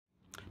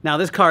Now,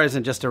 this car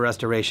isn't just a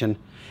restoration.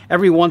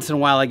 Every once in a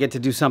while, I get to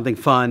do something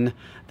fun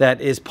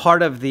that is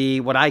part of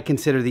what I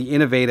consider the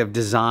innovative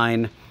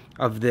design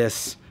of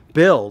this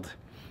build.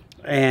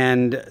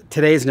 And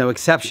today's no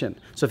exception.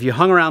 So if you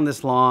hung around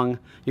this long,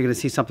 you're going to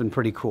see something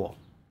pretty cool.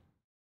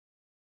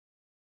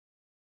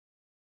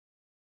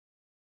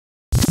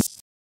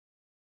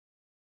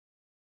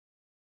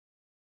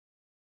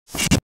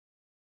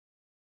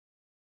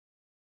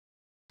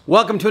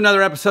 Welcome to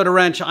another episode of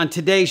Rennch. On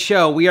today's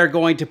show, we are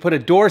going to put a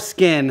door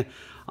skin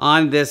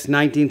on this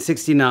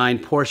 1969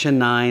 Porsche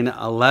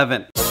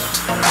 911.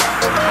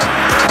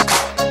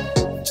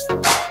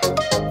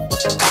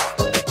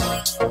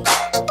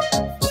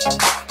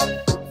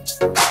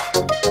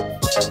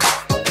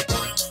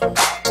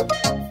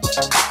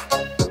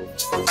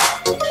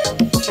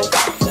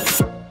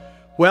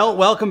 Well,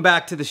 welcome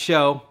back to the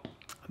show.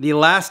 The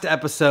last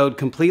episode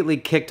completely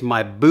kicked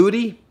my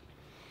booty.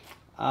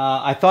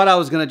 I thought I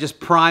was going to just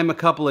prime a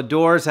couple of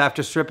doors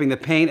after stripping the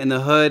paint, and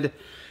the hood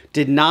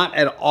did not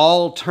at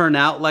all turn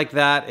out like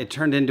that. It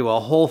turned into a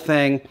whole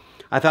thing.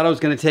 I thought it was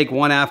going to take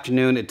one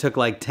afternoon. It took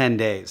like 10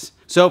 days.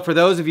 So for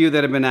those of you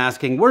that have been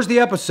asking, where's the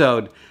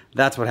episode?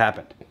 That's what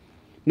happened.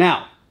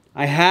 Now,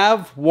 I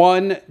have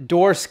one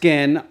door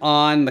skin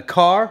on the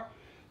car.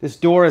 This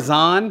door is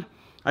on.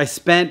 I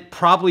spent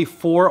probably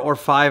 4 or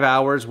 5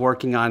 hours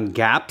working on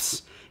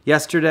gaps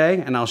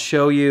yesterday, and I'll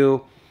show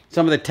you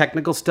some of the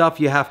technical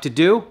stuff you have to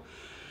do.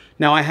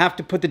 Now I have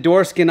to put the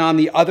door skin on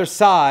the other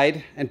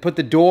side and put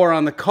the door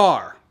on the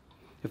car.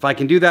 If I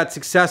can do that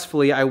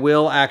successfully, I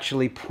will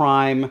actually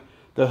prime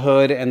the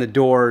hood and the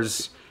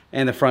doors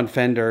and the front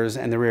fenders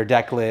and the rear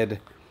deck lid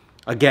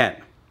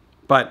again.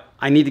 But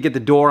I need to get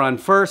the door on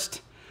first.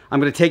 I'm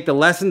going to take the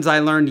lessons I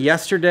learned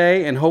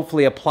yesterday and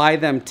hopefully apply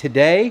them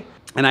today.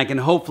 And I can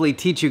hopefully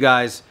teach you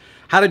guys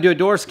how to do a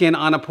door skin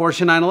on a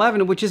Porsche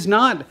 911, which is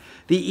not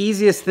the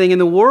easiest thing in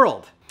the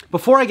world.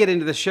 Before I get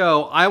into the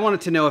show, I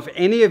wanted to know if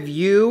any of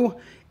you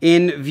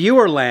in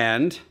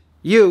Viewerland,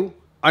 you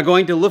are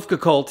going to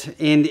Luftgekult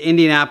in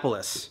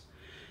Indianapolis.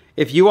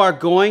 If you are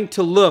going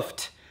to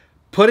Luft,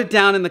 put it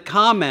down in the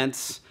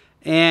comments,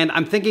 and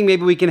I'm thinking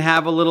maybe we can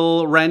have a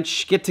little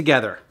Rennch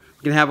get-together.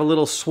 We can have a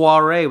little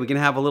soiree. We can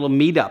have a little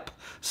meetup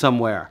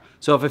somewhere.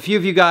 So if a few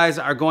of you guys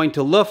are going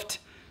to Luft,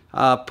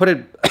 put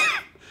it...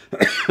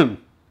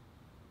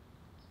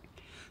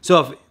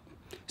 So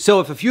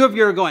if a few of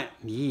you are going...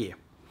 Yeah.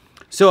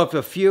 So if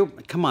a few,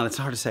 come on, it's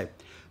hard to say.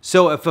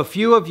 So if a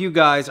few of you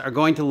guys are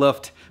going to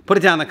Luft, put it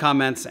down in the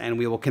comments and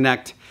we will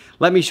connect.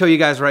 Let me show you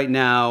guys right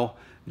now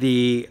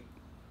the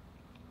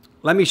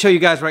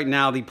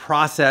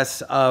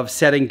process of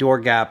setting door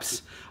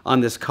gaps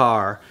on this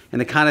car and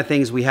the kind of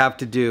things we have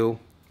to do.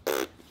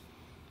 So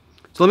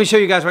let me show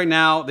you guys right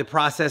now the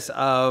process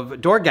of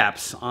door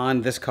gaps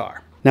on this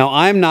car. Now,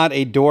 I'm not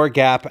a door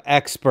gap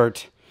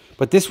expert,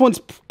 but this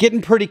one's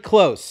getting pretty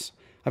close.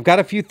 I've got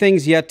a few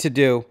things yet to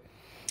do.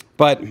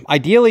 But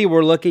ideally,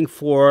 we're looking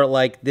for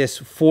like this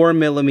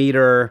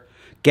 4mm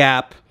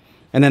gap,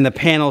 and then the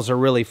panels are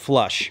really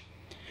flush.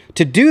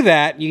 To do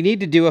that, you need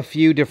to do a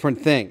few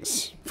different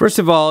things. First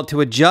of all,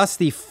 to adjust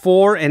the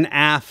fore and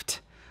aft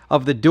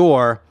of the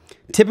door,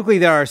 typically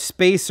there are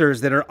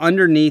spacers that are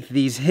underneath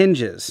these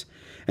hinges.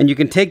 And you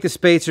can take the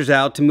spacers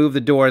out to move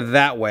the door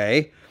that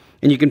way,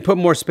 and you can put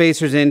more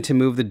spacers in to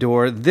move the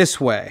door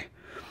this way.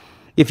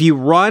 If you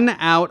run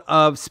out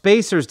of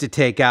spacers to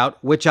take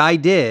out, which I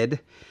did,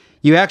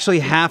 you actually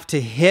have to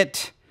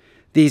hit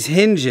these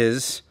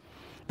hinges.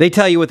 They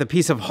tell you with a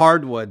piece of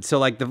hardwood. So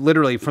like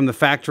literally from the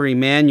factory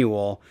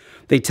manual,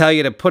 they tell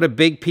you to put a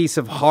big piece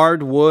of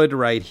hardwood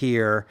right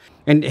here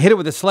and hit it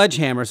with a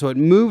sledgehammer so it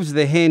moves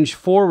the hinge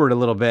forward a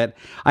little bit.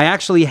 I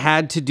actually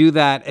had to do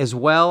that as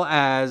well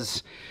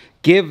as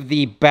give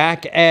the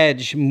back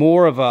edge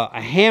more of a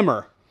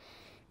hammer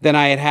than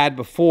I had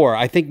before.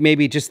 I think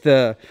maybe just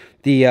the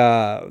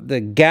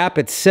gap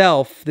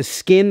itself, the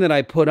skin that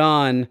I put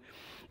on,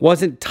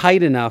 wasn't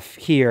tight enough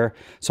here,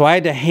 so I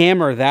had to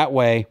hammer that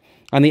way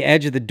on the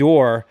edge of the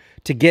door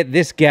to get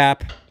this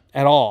gap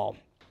at all.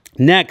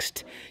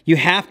 Next, you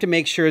have to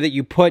make sure that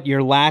you put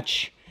your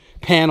latch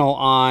panel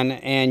on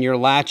and your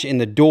latch in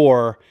the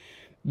door.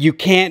 You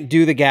can't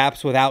do the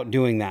gaps without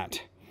doing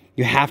that.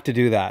 You have to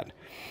do that.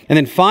 And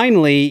then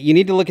finally, you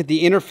need to look at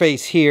the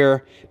interface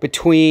here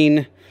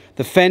between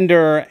the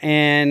fender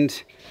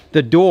and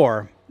the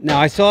door. Now,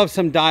 I still have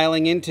some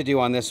dialing in to do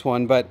on this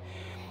one, but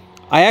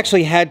I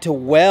actually had to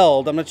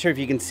weld, I'm not sure if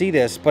you can see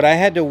this, but I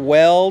had to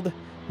weld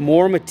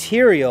more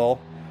material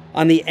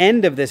on the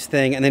end of this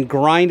thing and then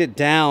grind it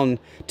down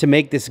to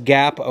make this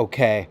gap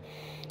okay.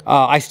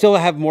 I still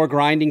have more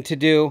grinding to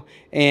do,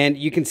 and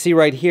you can see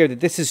right here that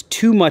this is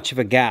too much of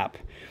a gap.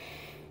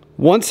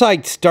 Once I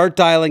start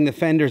dialing the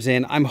fenders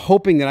in, I'm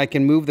hoping that I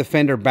can move the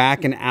fender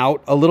back and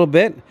out a little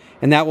bit,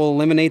 and that will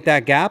eliminate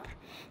that gap.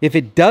 If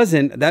it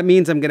doesn't, that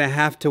means I'm going to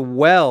have to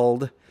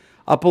weld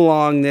up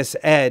along this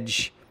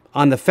edge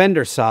on the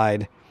fender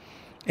side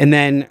and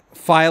then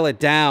file it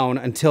down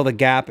until the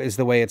gap is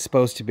the way it's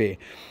supposed to be.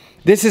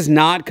 This is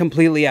not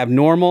completely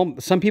abnormal.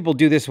 Some people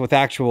do this with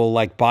actual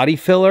like body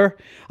filler.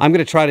 I'm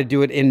going to try to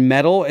do it in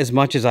metal as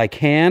much as I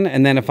can.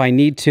 And then if I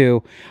need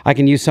to, I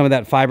can use some of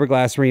that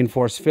fiberglass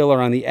reinforced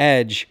filler on the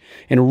edge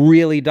and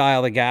really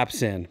dial the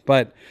gaps in.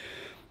 But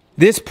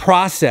this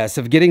process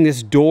of getting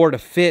this door to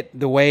fit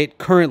the way it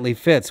currently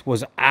fits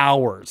was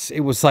hours.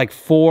 It was like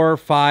 4 or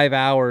 5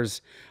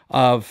 hours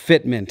of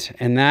fitment.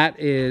 And that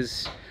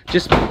is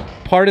just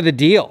part of the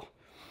deal.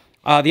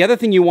 The other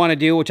thing you want to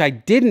do, which I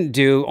didn't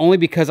do only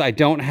because I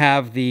don't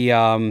have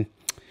the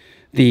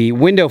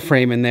window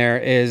frame in there,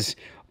 is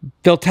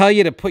they'll tell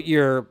you to put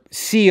your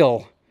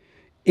seal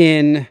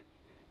in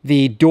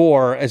the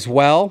door as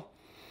well.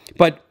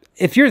 But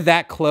if you're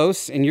that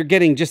close and you're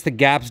getting just the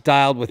gaps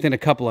dialed within a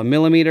couple of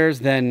millimeters,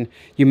 then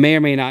you may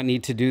or may not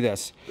need to do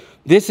this.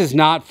 This is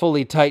not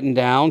fully tightened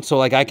down, so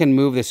like I can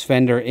move this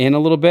fender in a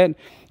little bit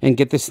and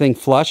get this thing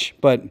flush.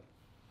 But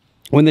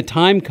when the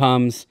time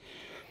comes,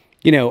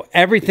 you know,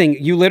 everything,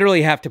 you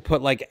literally have to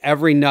put like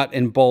every nut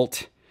and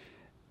bolt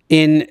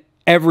in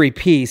every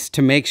piece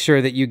to make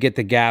sure that you get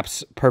the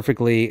gaps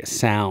perfectly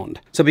sound.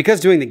 So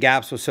because doing the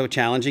gaps was so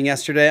challenging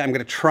yesterday, I'm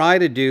going to try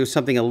to do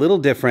something a little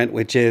different,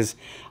 which is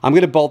I'm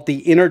going to bolt the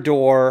inner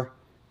door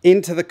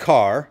into the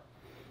car.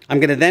 I'm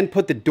going to then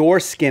put the door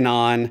skin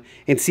on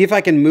and see if I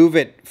can move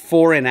it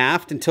fore and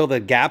aft until the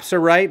gaps are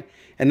right,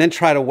 and then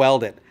try to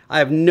weld it. I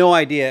have no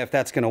idea if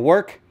that's going to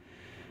work,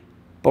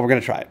 but we're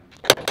going to try it.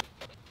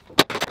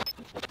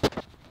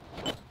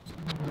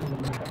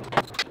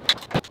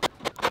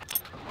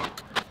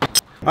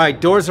 All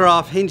right, doors are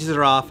off, hinges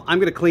are off. I'm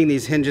gonna clean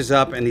these hinges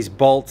up and these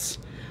bolts,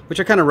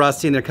 which are kind of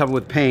rusty and they're covered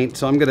with paint.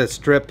 So I'm gonna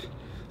strip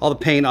all the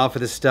paint off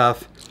of this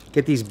stuff,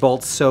 get these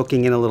bolts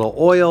soaking in a little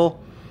oil,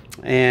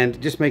 and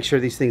just make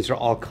sure these things are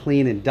all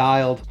clean and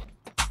dialed.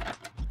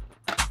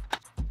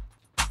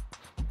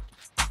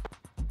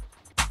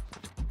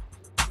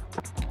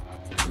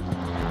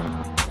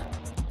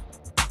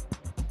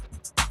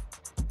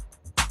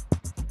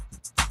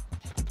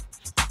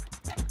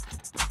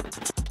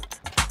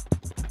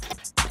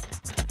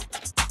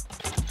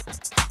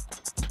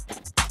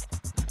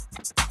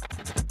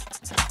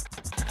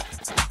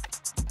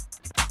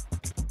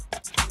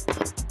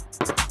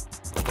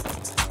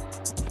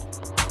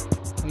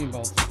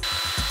 Bolts.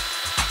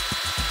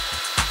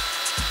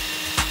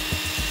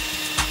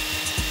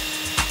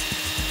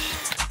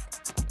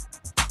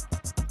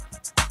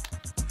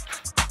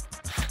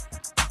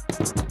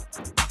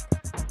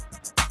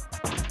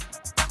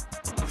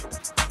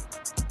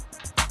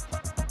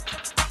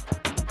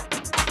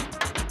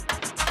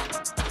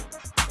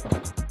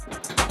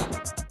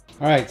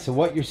 All right, so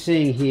what you're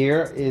seeing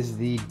here is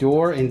the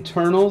door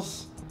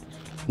internals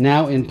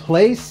now in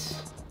place.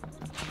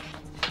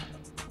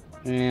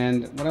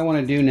 And what I want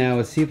to do now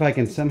is see if I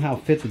can somehow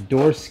fit the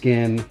door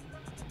skin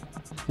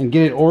and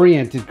get it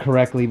oriented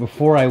correctly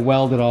before I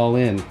weld it all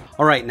in.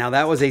 All right, now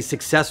that was a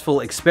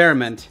successful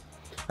experiment.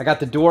 I got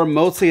the door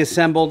mostly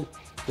assembled.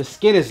 The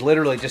skin is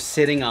literally just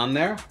sitting on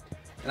there,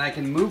 and I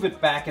can move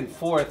it back and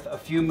forth a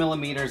few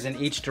millimeters in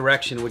each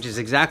direction, which is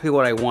exactly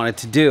what I wanted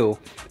to do,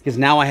 because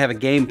now I have a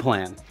game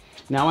plan.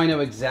 Now I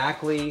know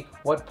exactly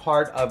what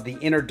part of the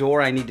inner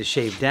door I need to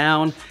shave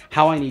down,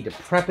 how I need to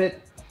prep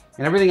it,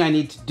 and everything I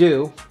need to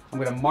do.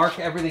 I'm gonna mark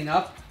everything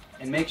up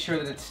and make sure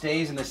that it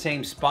stays in the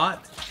same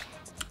spot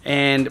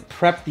and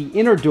prep the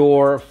inner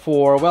door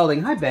for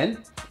welding. Hi, Ben.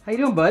 How you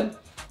doing, bud?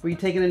 Were you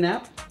taking a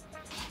nap?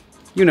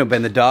 You know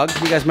Ben the dog.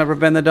 You guys remember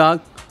Ben the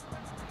dog?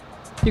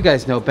 You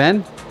guys know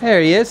Ben.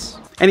 There he is.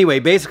 Anyway,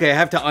 basically I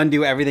have to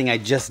undo everything I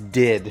just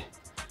did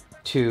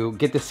to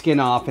get the skin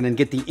off and then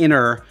get the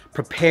inner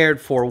prepared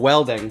for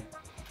welding.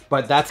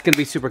 But that's gonna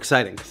be super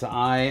exciting. So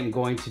I am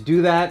going to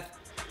do that.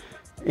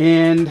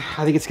 And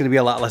I think it's going to be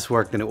a lot less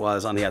work than it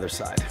was on the other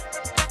side.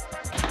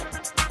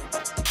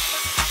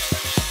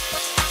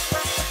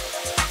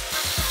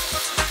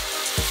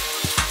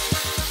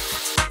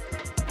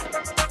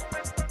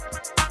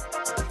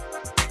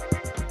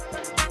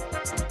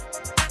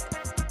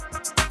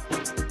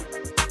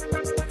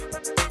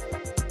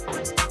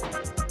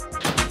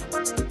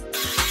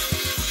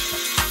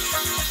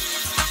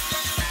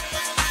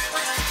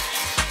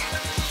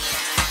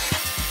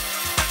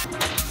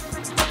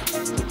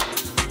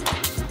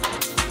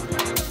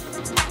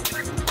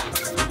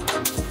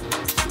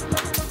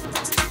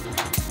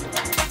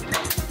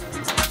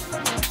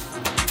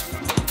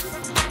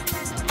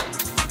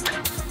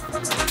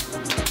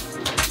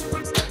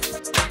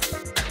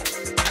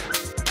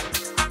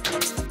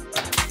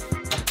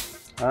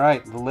 All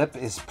right, the lip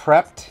is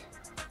prepped.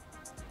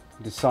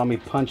 You just saw me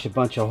punch a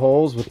bunch of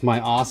holes with my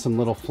awesome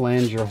little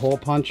flanger hole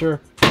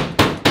puncher.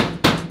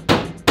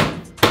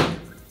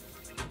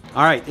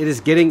 All right, it is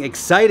getting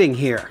exciting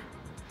here.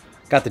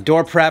 Got the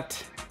door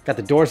prepped, got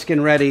the door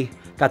skin ready,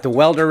 got the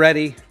welder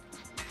ready.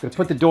 Gonna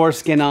put the door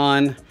skin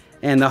on,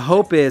 and the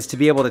hope is to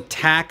be able to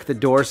tack the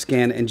door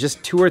skin in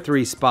just 2 or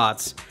 3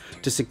 spots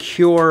to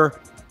secure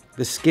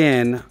the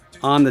skin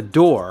on the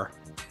door.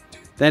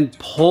 Then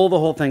pull the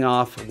whole thing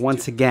off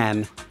once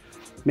again.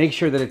 Make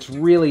sure that it's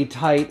really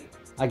tight.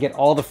 I get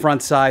all the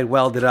front side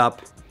welded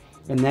up,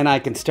 And then I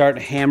can start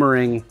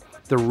hammering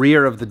the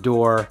rear of the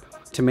door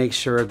to make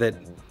sure that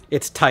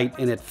it's tight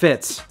and it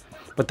fits.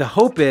 But the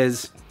hope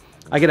is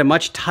I get a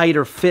much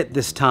tighter fit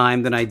this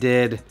time than I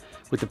did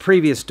with the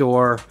previous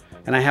door,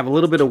 and I have a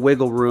little bit of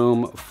wiggle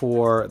room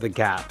for the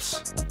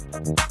gaps.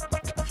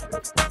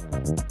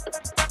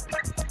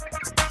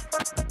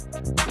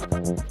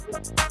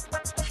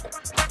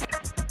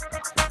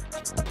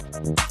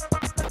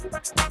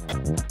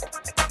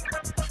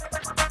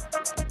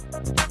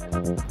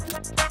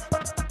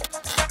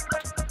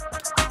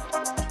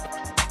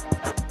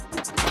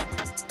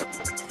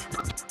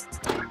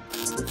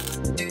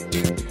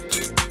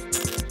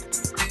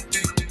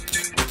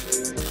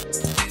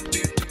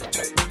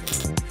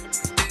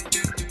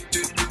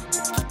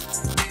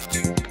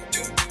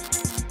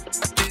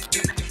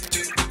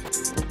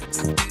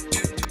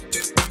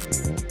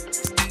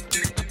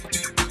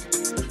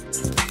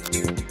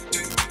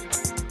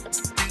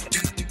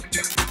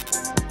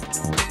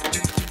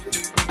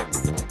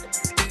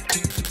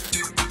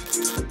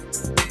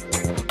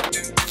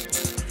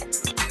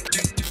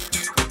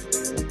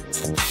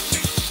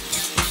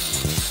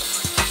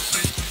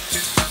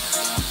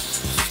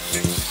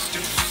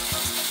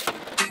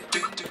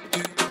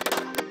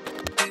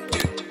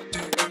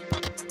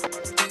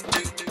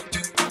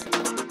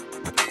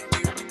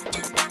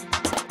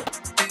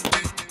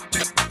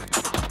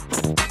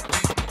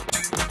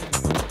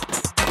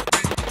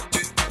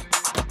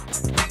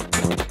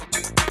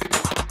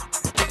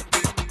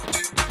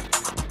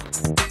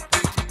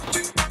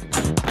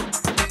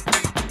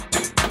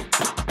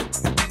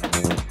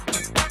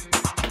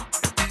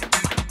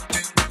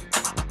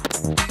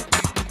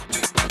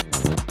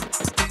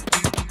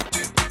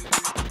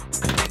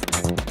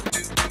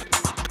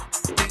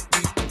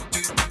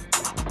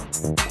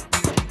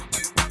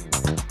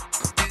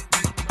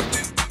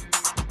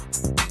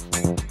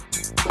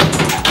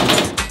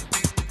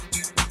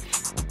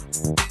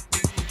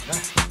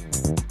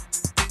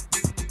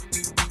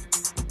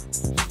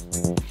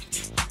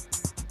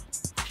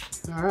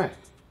 All right.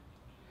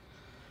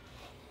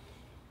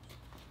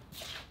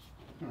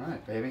 All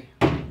right, baby.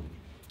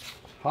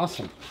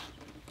 Awesome.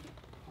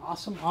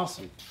 Awesome,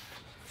 awesome.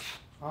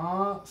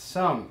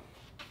 Awesome.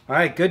 All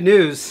right, good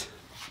news.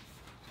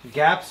 The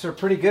gaps are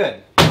pretty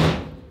good.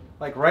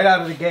 Like right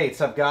out of the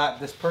gates, I've got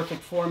this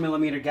perfect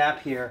 4mm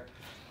gap here.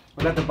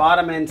 We've got the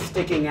bottom end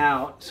sticking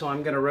out, so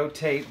I'm going to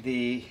rotate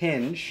the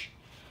hinge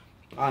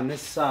on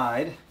this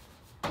side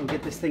and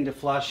get this thing to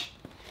flush.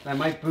 I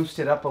might boost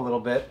it up a little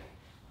bit,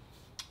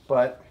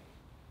 but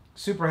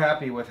super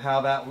happy with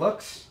how that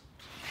looks.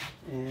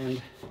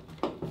 And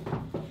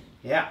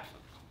yeah.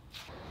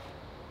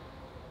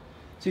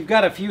 So you've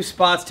got a few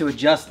spots to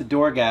adjust the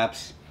door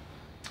gaps.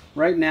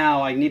 Right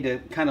now I need to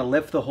kind of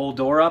lift the whole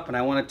door up, and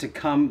I want it to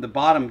come, the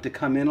bottom to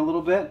come in a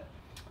little bit.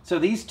 So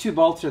these two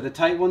bolts are the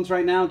tight ones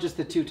right now, just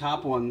the two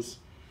top ones.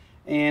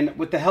 And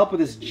with the help of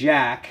this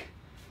jack,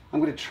 I'm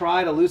going to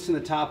try to loosen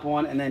the top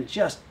one and then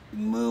just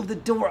move the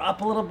door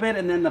up a little bit,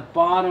 and then the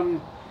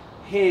bottom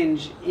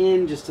hinge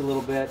in just a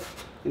little bit,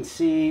 and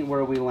see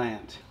where we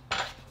land.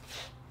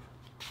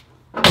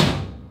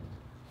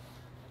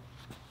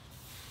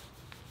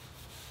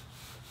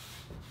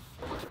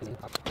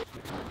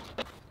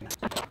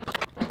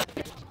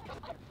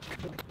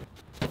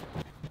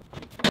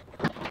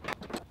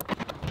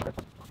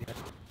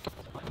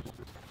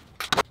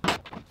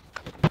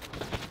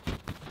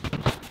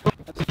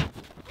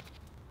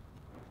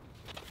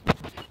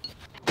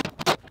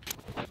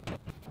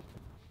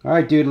 All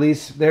right,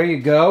 dudelys, there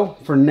you go.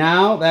 For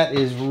now, that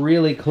is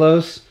really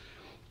close.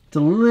 It's a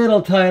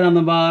little tight on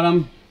the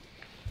bottom,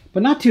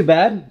 but not too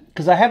bad,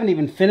 because I haven't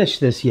even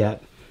finished this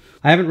yet.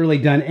 I haven't really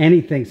done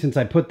anything since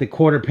I put the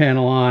quarter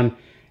panel on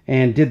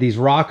and did these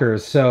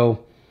rockers,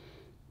 so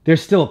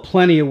there's still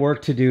plenty of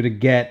work to do to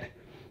get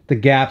the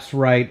gaps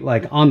right,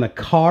 like on the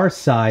car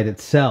side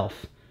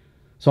itself.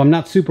 So I'm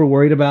not super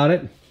worried about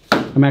it.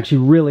 I'm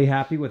actually really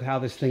happy with how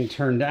this thing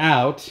turned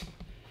out.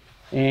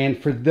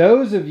 And for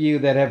those of you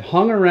that have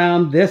hung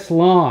around this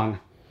long,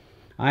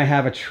 I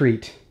have a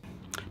treat.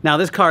 Now,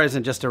 this car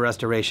isn't just a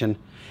restoration.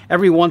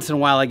 Every once in a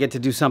while I get to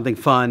do something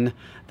fun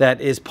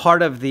that is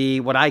part of the,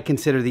 what I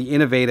consider the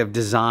innovative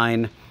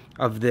design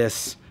of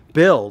this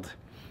build.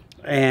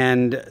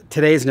 And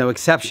today's no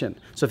exception.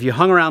 So if you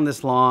hung around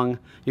this long,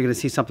 you're gonna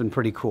see something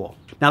pretty cool.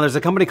 Now, there's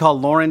a company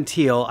called Lauren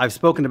Teal. I've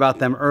spoken about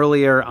them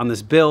earlier on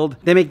this build.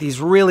 They make these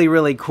really,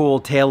 really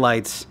cool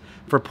taillights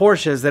for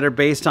Porsches that are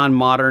based on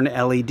modern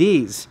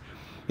LEDs.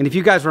 And if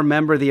you guys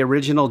remember the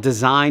original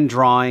design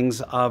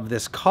drawings of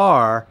this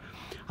car,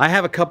 I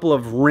have a couple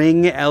of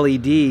ring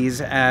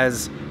LEDs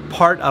as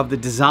part of the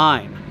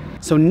design.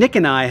 So Nick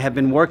and I have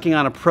been working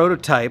on a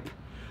prototype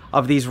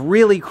of these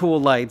really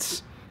cool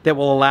lights that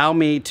will allow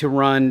me to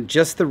run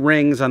just the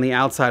rings on the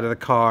outside of the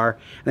car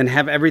and then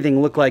have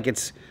everything look like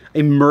it's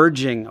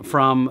emerging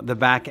from the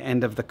back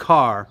end of the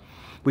car.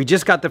 We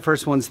just got the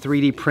first ones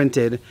 3D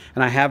printed,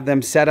 and I have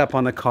them set up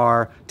on the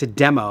car to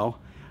demo.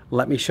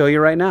 Let me show you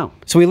right now.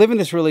 So we live in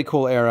this really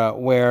cool era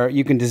where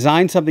you can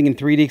design something in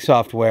 3D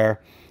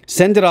software,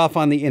 send it off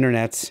on the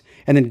internets,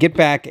 and then get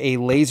back a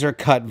laser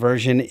cut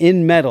version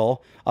in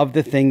metal of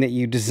the thing that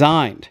you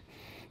designed.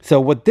 So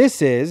what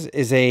this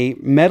is a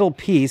metal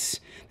piece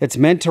that's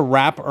meant to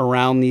wrap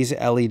around these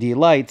LED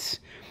lights,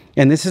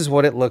 and this is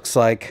what it looks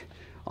like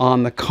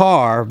on the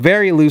car,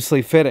 very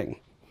loosely fitting.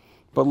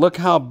 But look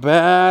how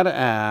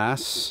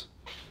badass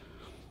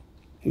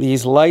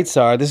these lights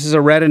are. This is a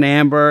red and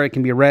amber. It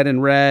can be red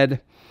and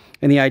red.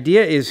 And the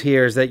idea is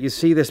that you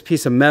see this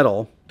piece of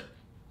metal.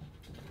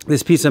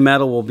 This piece of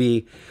metal will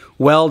be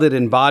welded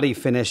and body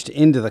finished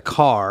into the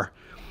car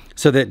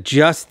so that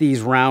just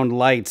these round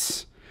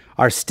lights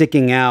are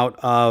sticking out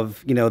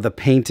of, you know, the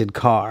painted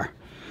car.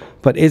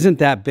 But isn't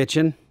that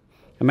bitchin'?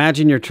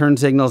 Imagine your turn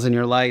signals and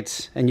your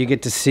lights, and you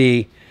get to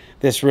see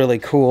this really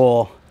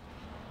cool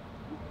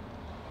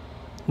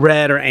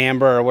red or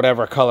amber or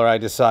whatever color I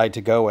decide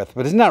to go with.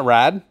 But isn't that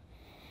rad?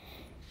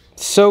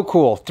 So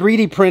cool.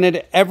 3D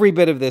printed. Every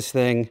bit of this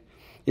thing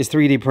is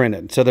 3D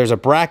printed. So there's a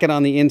bracket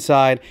on the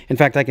inside. In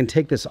fact, I can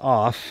take this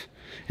off.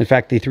 In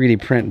fact, the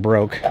 3D print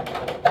broke.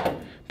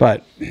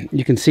 But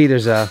you can see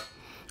there's a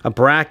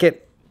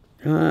bracket.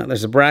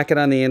 There's a bracket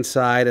on the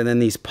inside, and then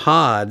these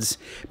pods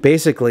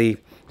basically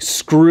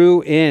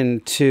screw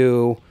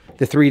into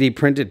the 3D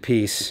printed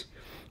piece.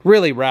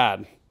 Really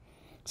rad.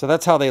 So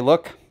that's how they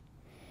look.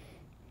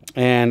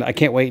 And I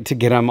can't wait to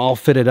get them all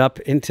fitted up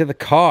into the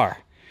car.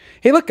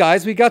 Hey, look,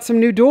 guys, we got some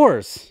new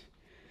doors.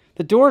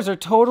 The doors are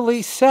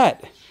totally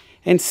set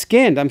and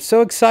skinned. I'm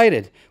so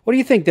excited. What do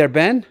you think there,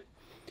 Ben?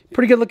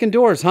 Pretty good looking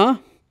doors, huh?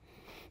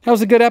 That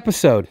was a good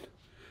episode.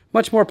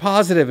 Much more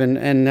positive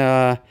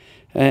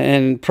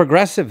and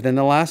progressive than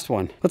the last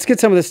one. Let's get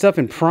some of this stuff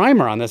in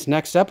primer on this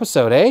next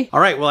episode, eh? All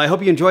right, well, I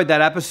hope you enjoyed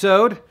that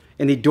episode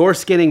in the door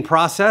skinning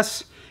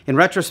process. In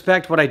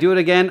retrospect, would I do it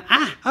again?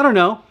 I don't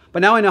know.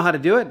 But now I know how to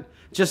do it.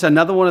 Just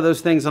another one of those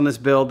things on this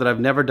build that I've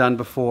never done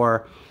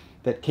before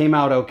that came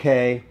out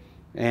okay.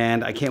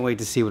 And I can't wait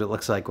to see what it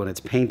looks like when it's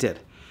painted.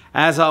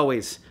 As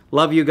always,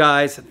 love you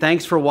guys.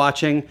 Thanks for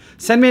watching.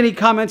 Send me any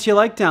comments you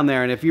like down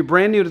there. And if you're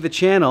brand new to the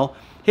channel,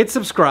 hit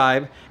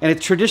subscribe. And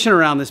it's tradition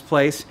around this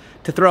place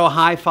to throw a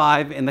high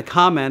five in the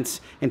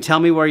comments and tell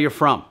me where you're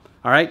from.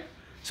 All right?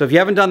 So if you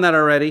haven't done that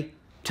already,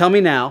 tell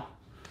me now.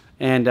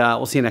 And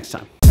we'll see you next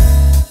time.